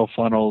upsell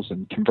funnels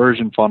and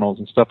conversion funnels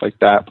and stuff like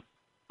that.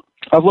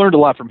 I've learned a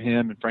lot from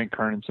him and Frank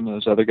Kern and some of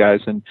those other guys,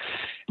 and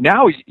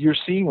now you're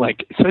seeing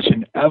like such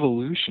an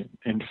evolution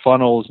in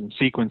funnels and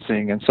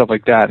sequencing and stuff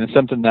like that, and it's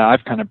something that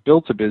I've kind of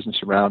built a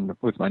business around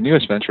with my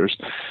newest ventures.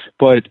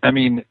 But I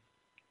mean,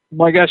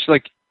 my gosh,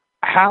 like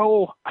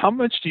how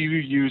much do you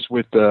use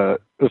with the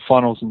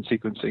funnels and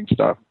sequencing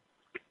stuff?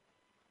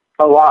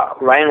 A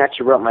lot. Ryan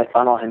actually wrote my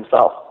funnel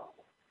himself.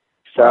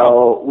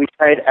 So we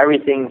tried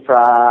everything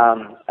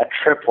from a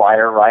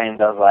tripwire. Ryan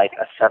does like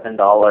a $7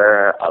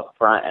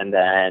 upfront, and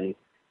then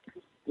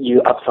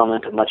you upsell them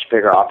into much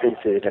bigger offers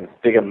so you can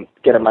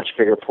get a much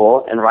bigger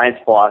pool. And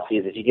Ryan's philosophy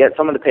is if you get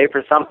someone to pay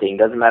for something,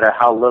 doesn't matter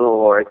how little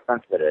or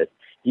expensive it is,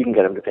 you can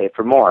get them to pay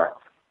for more.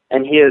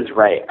 And he is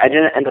right. I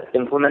didn't end up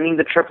implementing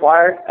the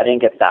tripwire. I didn't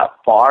get that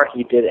far.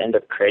 He did end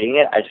up creating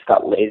it. I just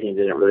got lazy and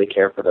didn't really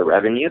care for the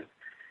revenue.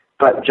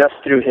 But just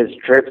through his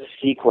drip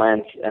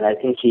sequence, and I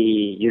think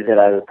he used it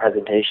as a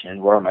presentation in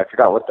Worm. I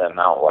forgot what the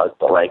amount was,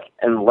 but like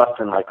in less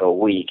than like a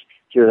week,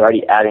 he was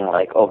already adding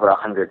like over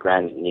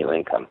 $100,000 in new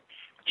income.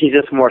 He's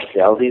just more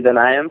salesy than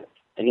I am,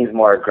 and he's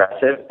more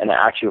aggressive, and it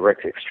actually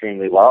works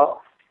extremely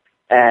well.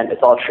 And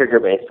it's all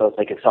trigger-based, so it's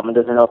like if someone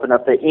doesn't open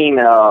up the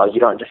email, you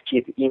don't just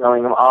keep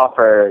emailing them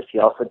offers. He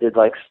also did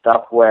like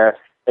stuff where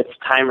it's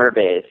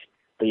timer-based.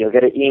 So you'll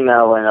get an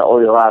email and it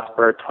only lasts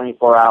for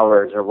 24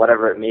 hours or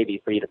whatever it may be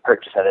for you to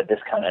purchase at a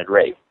discounted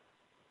rate.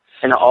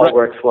 And it all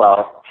works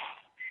well.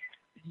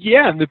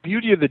 Yeah, and the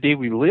beauty of the day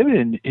we live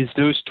in is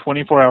those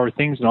 24-hour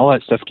things and all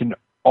that stuff can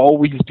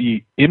always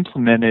be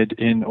implemented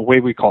in a way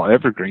we call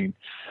evergreen,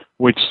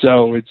 which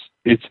so it's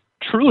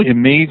truly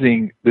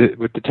amazing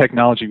with the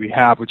technology we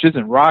have, which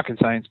isn't rocket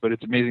science, but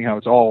it's amazing how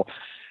it's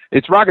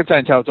rocket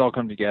science how it's all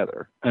come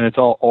together and it's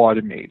all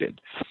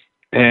automated.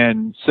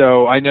 And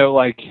so I know,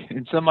 like,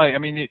 in some, I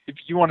mean, if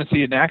you want to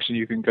see it in action,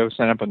 you can go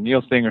sign up on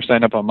Neil's thing or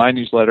sign up on my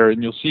newsletter,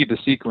 and you'll see the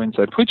sequence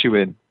I put you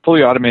in.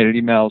 Fully automated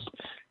emails,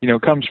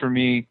 comes from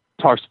me,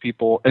 talks to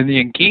people, and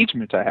the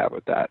engagement I have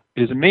with that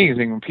is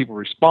amazing when people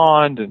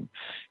respond and,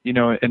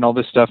 and all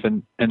this stuff.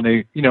 And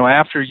they,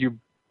 after you,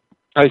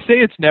 I say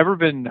it's never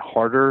been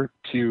harder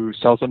to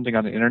sell something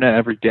on the internet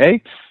every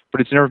day, but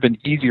it's never been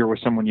easier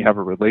with someone you have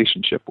a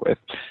relationship with.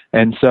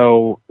 And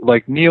so,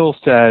 like Neil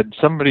said,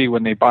 somebody,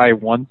 when they buy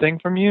one thing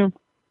from you,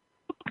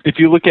 if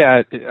you look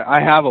at,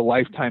 I have a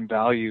lifetime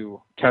value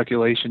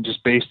calculation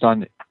just based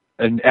on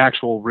an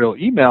actual real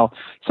email,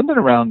 something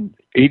around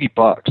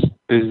 $80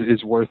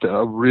 is worth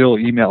a real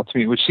email to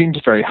me, which seems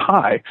very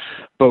high.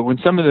 But when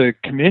some of the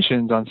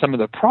commissions on some of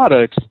the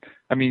products,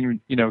 I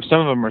mean, some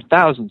of them are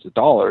thousands of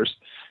dollars.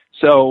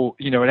 So,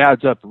 it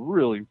adds up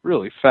really,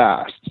 really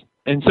fast.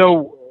 And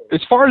so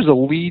as far as a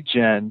lead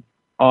gen,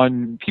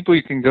 on people,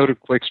 you can go to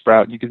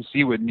ClickSprout and you can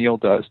see what Neil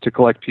does to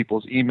collect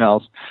people's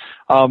emails.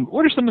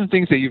 What are some of the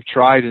things that you've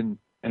tried and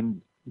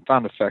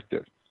found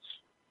effective?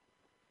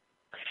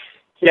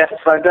 Yes,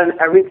 so I've done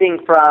everything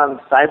from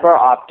sidebar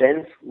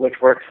opt-ins, which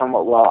works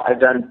somewhat well.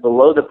 I've done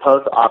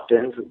below-the-post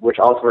opt-ins, which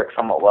also works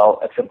somewhat well.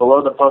 Except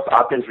below-the-post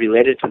opt-ins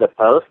related to the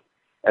post,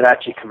 it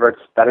actually converts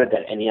better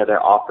than any other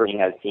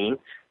offering I've seen.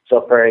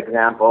 So, for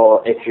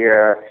example, if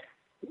you're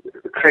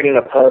creating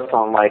a post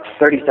on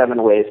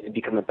 37 ways to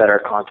become a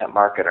better content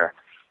marketer,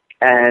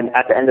 and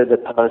at the end of the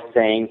post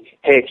saying,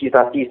 hey, if you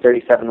thought these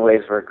 37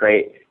 ways were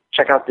great,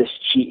 check out this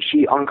cheat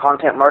sheet on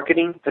content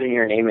marketing, put in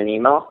your name and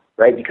email,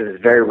 right, because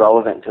it's very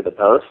relevant to the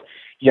post.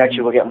 You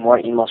actually will get more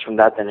emails from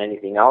that than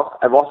anything else.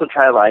 I've also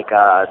tried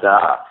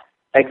the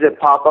exit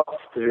pop-ups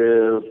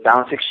through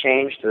Balance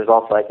Exchange. There's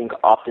also, I think,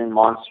 Opt-in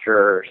Monster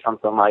or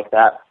something like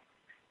that.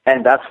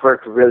 And that's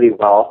worked really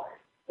well,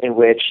 in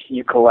which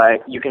you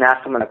can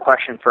ask someone a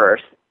question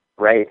first,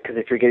 right? Because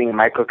if you're getting a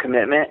micro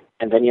commitment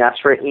and then you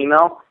ask for an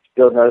email,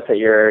 you'll notice that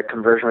your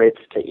conversion rates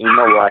to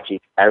email will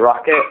actually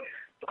skyrocket.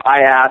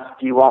 I ask,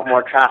 do you want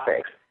more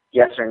traffic?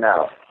 Yes or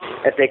no?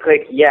 If they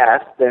click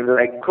yes, then they're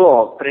like,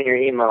 cool, put in your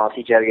email, I'll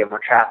teach you how to get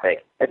more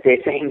traffic. If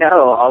they say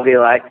no, I'll be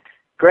like,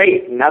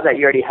 great, now that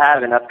you already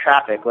have enough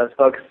traffic, let's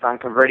focus on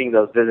converting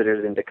those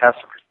visitors into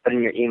customers. Put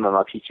in your email,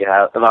 I'll teach you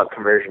about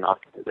conversion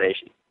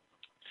optimization.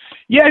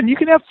 Yeah, and you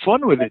can have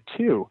fun with it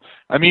too.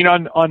 I mean,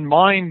 on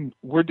mine,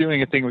 we're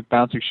doing a thing with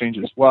Balance Exchange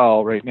as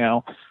well right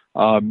now,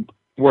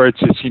 where it's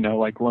just,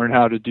 learn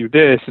how to do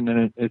this, and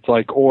then it's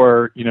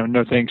or,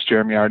 no thanks,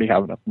 Jeremy, I already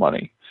have enough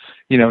money.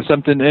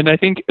 Something, and I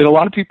think a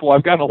lot of people,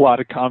 I've gotten a lot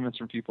of comments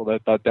from people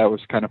that thought that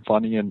was kind of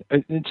funny, and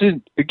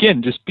it's,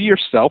 again, just be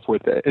yourself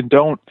with it, and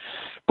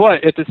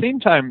but at the same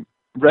time,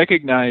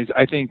 recognize,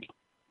 I think,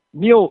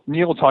 Neil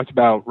talked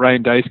about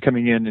Ryan Dice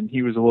coming in, and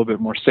he was a little bit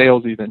more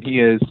salesy than he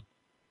is.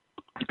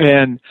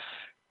 And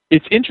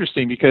it's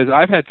interesting because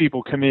I've had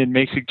people come in,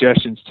 make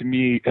suggestions to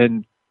me,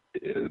 and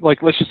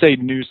let's just say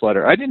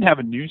newsletter. I didn't have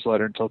a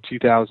newsletter until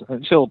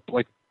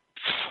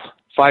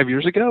 5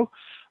 years ago.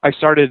 I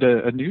started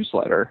a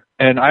newsletter,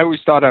 and I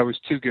always thought I was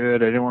too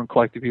good. I didn't want to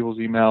collect the people's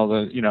emails.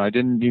 I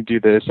didn't need to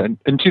do this. And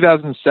in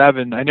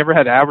 2007, I never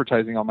had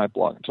advertising on my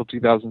blog until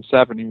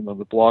 2007, even though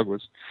the blog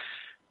was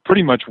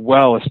pretty much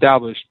well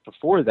established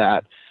before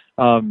that.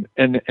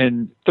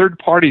 And third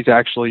parties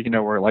actually,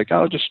 were like,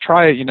 oh, just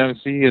try it,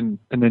 see. And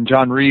then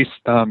John Reese,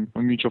 a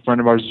mutual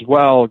friend of ours as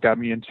well, got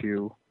me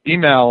into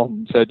email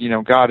and said,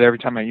 God, every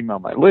time I email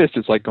my list,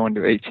 it's like going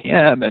to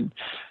ATM. And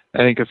I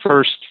think the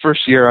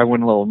first year I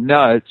went a little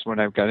nuts when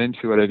I got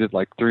into it. I did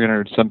like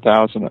 300-some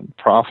thousand in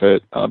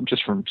profit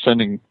just from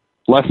sending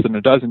less than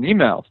a dozen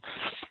emails.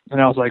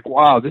 And I was like,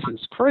 wow, this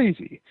is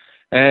crazy.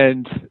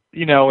 And,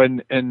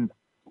 and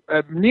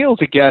Neil's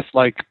a guest,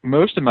 like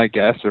most of my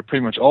guests, or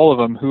pretty much all of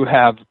them, who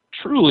have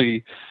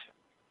truly,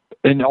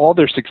 in all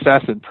their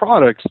success in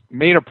products,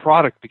 made a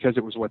product because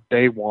it was what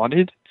they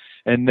wanted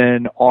and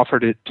then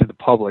offered it to the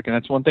public. And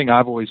that's one thing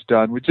I've always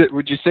done.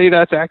 Would you say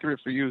that's accurate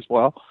for you as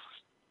well?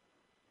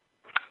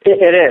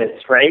 It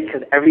is, right?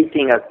 Because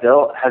everything I've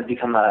built has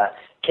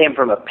came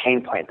from a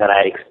pain point that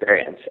I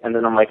experienced. And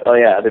then I'm like, oh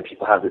yeah, other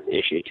people have this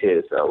issue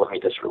too, so let me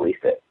just release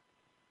it.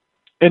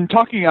 And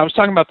I was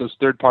talking about those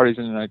third parties,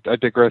 and I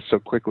digress so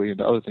quickly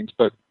into other things,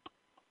 but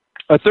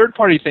a third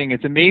party thing,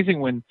 it's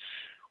amazing when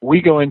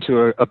we go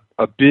into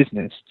a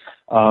business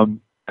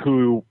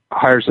who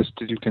hires us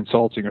to do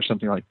consulting or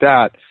something like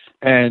that,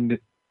 and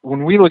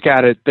when we look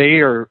at it, they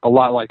are a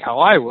lot like how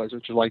I was,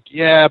 which are like,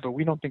 yeah, but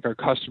we don't think our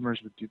customers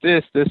would do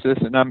this,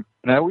 and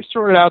I always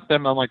throw it out to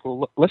them. I'm like,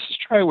 well, let's just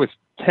try with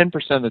 10%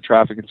 of the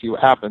traffic and see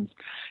what happens.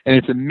 And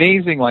it's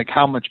amazing, like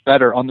how much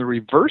better. On the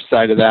reverse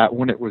side of that,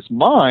 when it was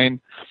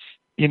mine,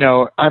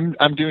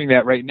 I'm doing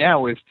that right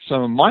now with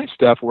some of my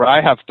stuff where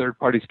I have third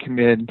parties come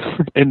in,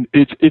 and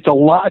it's a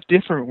lot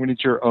different when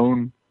it's your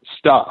own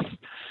stuff.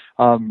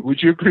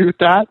 Would you agree with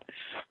that?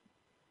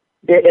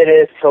 It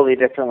is totally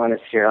different when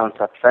it's your own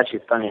stuff. It's actually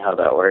funny how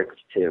that works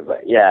too.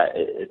 But yeah,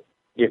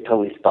 you're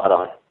totally spot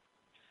on.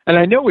 And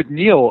I know with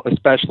Neil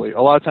especially,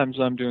 a lot of times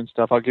when I'm doing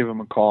stuff, I'll give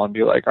him a call and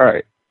be like, all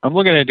right, I'm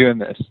looking at doing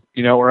this,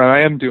 or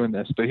I am doing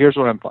this, but here's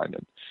what I'm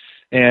finding.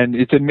 And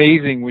it's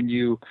amazing when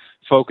you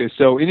focus.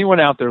 So anyone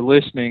out there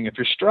listening, if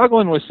you're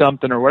struggling with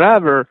something or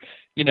whatever,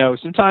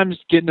 sometimes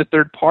getting a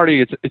third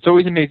party, it's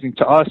always amazing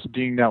to us,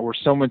 being that we're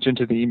so much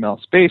into the email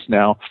space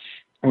now,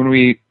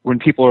 when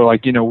people are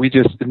like, we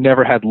just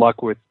never had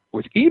luck with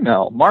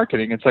email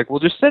marketing. It's like, well,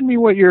 just send me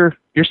what you're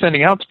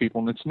sending out to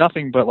people, and it's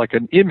nothing but like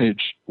an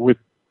image with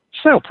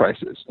sale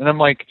prices. And I'm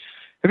like,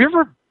 have you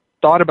ever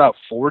thought about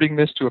forwarding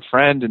this to a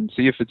friend and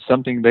see if it's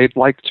something they'd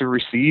like to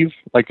receive,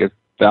 like a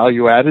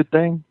value-added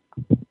thing?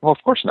 Well,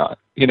 of course not.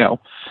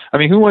 I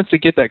mean, who wants to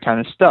get that kind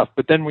of stuff?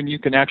 But then when you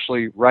can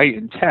actually write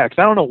in text,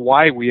 I don't know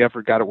why we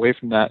ever got away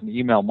from that in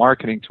email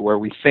marketing to where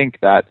we think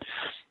that,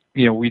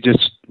 we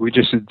we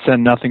just should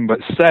send nothing but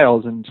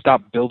sales and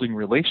stop building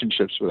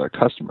relationships with our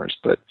customers.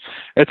 But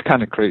it's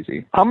kind of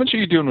crazy. How much are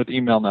you doing with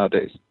email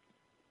nowadays?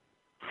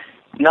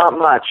 Not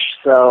much.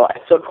 So I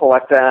still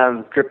collect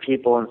them, drip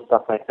people and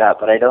stuff like that,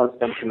 but I don't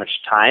spend too much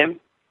time.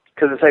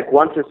 Because it's like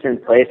once it's in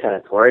place and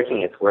it's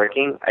working, it's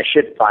working. I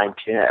should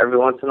fine-tune it every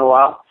once in a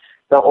while.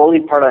 The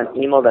only part on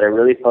email that I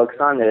really focus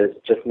on is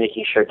just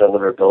making sure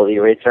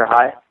deliverability rates are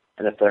high.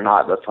 And if they're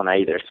not, that's when I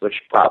either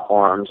switch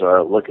platforms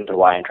or look into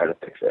why and try to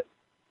fix it.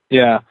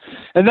 Yeah,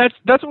 and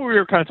that's what we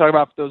were kind of talking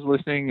about for those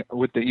listening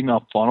with the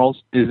email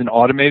funnels is an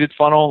automated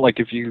funnel. Like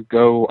if you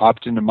go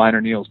opt into mine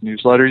or Neil's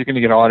newsletter, you're going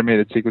to get an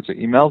automated sequence of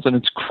emails. And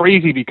it's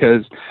crazy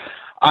because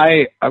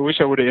I wish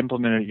I would have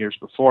implemented it years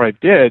before I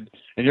did,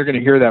 and you're going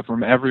to hear that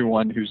from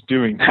everyone who's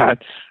doing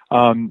that,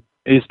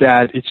 is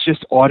that it's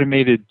just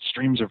automated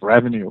streams of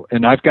revenue.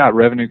 And I've got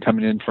revenue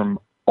coming in from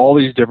all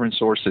these different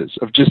sources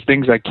of just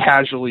things I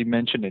casually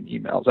mention in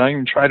emails. I don't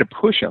even try to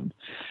push them.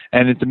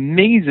 And it's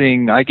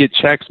amazing. I get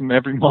checks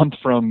every month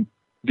from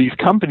these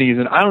companies,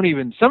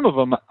 and some of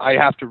them I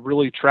have to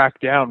really track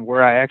down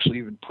where I actually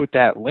even put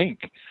that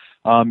link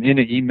in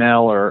an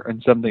email or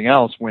in something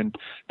else when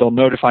they'll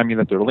notify me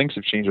that their links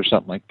have changed or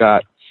something like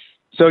that.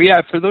 So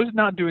yeah, for those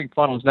not doing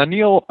funnels. Now,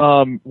 Neil,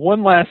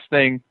 one last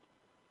thing.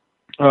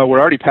 We're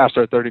already past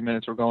our 30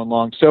 minutes. We're going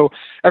long. So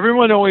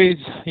everyone always,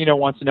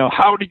 wants to know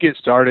how to get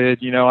started.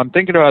 I'm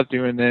thinking about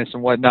doing this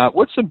and whatnot.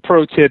 What's some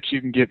pro tips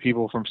you can give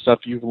people from stuff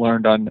you've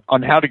learned on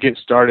how to get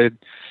started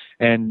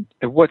and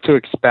what to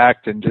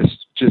expect, and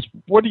just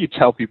what do you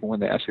tell people when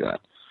they ask you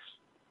that?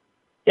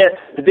 Yes,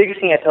 the biggest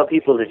thing I tell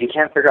people is if you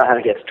can't figure out how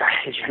to get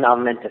started, you're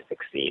not meant to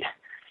succeed.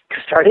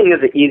 Because starting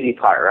is the easy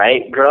part,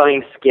 right?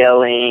 Growing,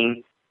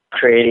 scaling,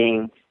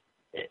 creating,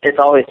 it's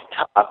always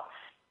tough.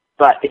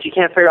 But if you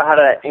can't figure out how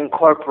to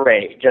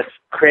incorporate, just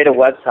create a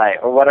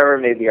website or whatever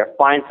it may be, or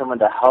find someone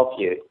to help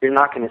you, you're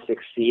not going to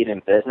succeed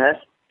in business.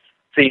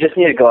 So you just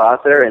need to go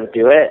out there and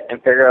do it and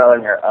figure it out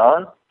on your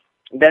own.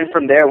 Then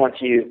from there, once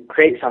you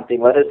create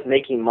something, whether it's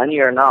making money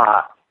or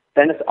not,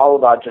 then it's all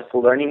about just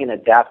learning and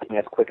adapting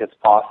as quick as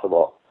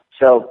possible.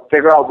 So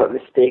figure out what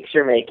mistakes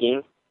you're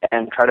making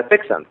and try to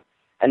fix them.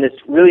 And it's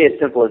really as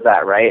simple as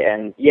that, right?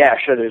 And yeah,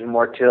 sure, there's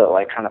more to it,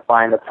 like trying to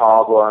find the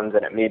problems,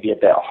 and it may be a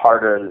bit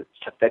harder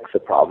to fix the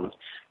problems.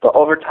 But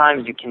over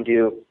time, you can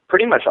do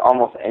pretty much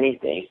almost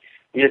anything.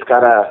 You just got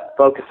to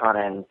focus on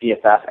it and be a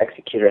fast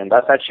executor, and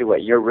that's actually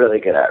what you're really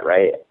good at,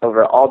 right?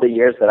 Over all the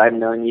years that I've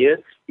known you,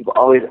 you've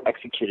always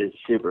executed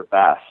super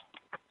fast.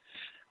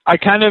 I'm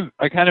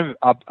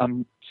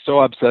so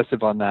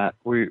obsessive on that.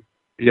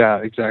 Yeah,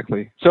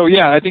 exactly. So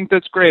yeah, I think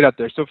that's great out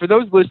there. So for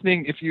those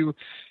listening, if you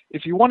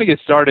want to get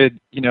started,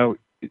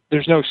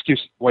 there's no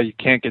excuse why you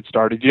can't get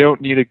started. You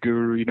don't need a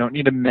guru. You don't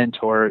need a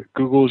mentor.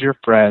 Google's your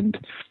friend.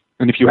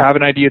 And if you have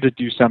an idea to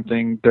do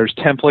something, there's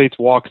templates,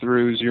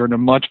 walkthroughs. You're in a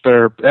much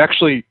better.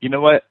 Actually, you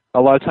know what?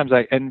 A lot of times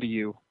I envy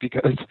you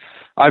because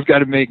I've got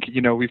to make.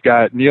 We've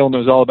got Neil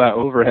knows all about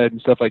overhead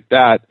and stuff like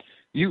that.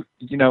 A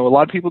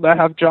lot of people that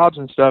have jobs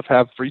and stuff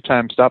have free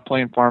time. Stop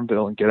playing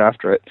Farmville and get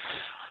after it.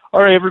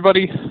 All right,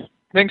 everybody.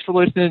 Thanks for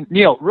listening.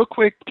 Neil, real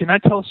quick, can I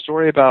tell a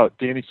story about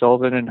Danny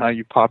Sullivan and how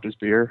you popped his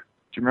beer?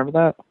 Do you remember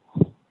that?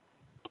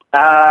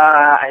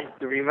 I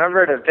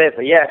remember it a bit,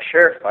 but yeah,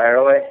 sure, fire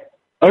away.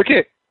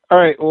 Okay. All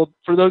right. Well,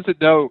 for those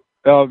that know,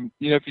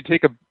 if you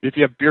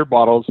have beer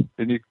bottles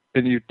and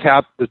you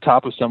tap the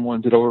top of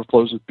someone's, it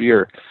overflows with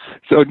beer.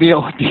 So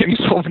Danny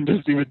Sullivan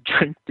doesn't even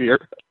drink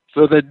beer.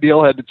 So then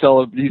Neil had to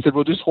tell him. He said,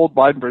 "Well, just hold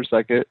mine for a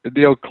second." And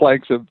Neil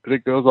clanks him, and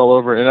it goes all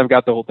over. And I've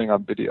got the whole thing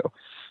on video,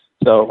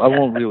 so I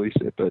won't release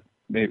it, but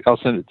maybe I'll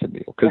send it to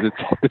Neil because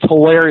it's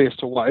hilarious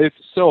to watch. It's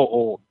so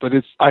old, but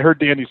I heard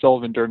Danny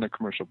Sullivan during the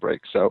commercial break.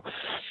 So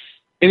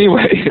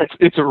anyway,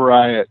 it's a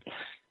riot.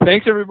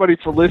 Thanks everybody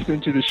for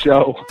listening to the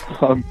show.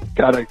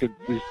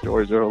 These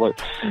stories are like.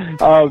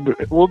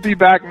 We'll be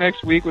back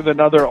next week with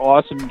another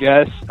awesome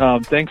guest.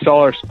 Thanks to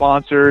all our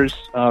sponsors.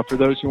 For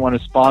those who want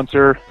to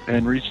sponsor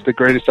and reach the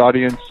greatest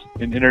audience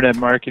in internet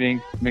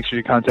marketing, make sure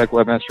you contact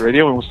Webmaster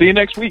Radio, and we'll see you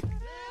next week.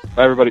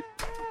 Bye everybody.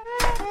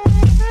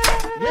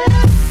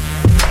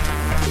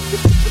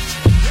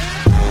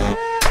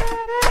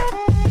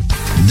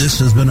 This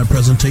has been a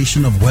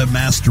presentation of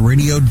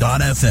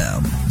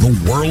WebmasterRadio.fm, the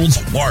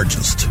world's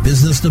largest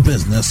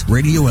business-to-business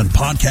radio and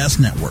podcast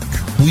network.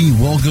 We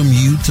welcome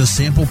you to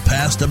sample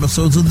past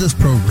episodes of this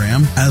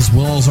program, as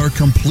well as our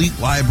complete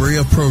library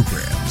of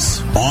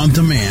programs, on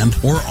demand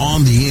or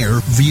on the air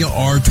via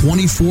our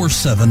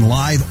 24/7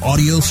 live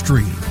audio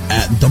stream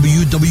at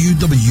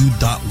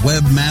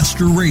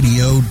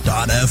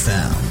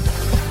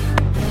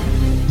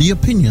www.webmasterradio.fm. The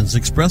opinions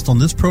expressed on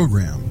this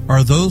program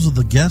are those of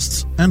the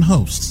guests and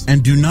hosts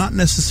and do not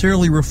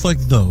necessarily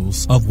reflect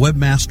those of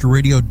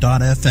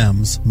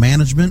WebmasterRadio.fm's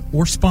management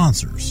or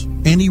sponsors.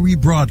 Any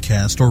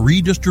rebroadcast or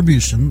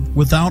redistribution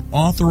without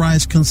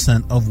authorized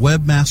consent of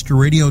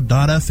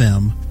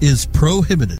WebmasterRadio.fm is prohibited.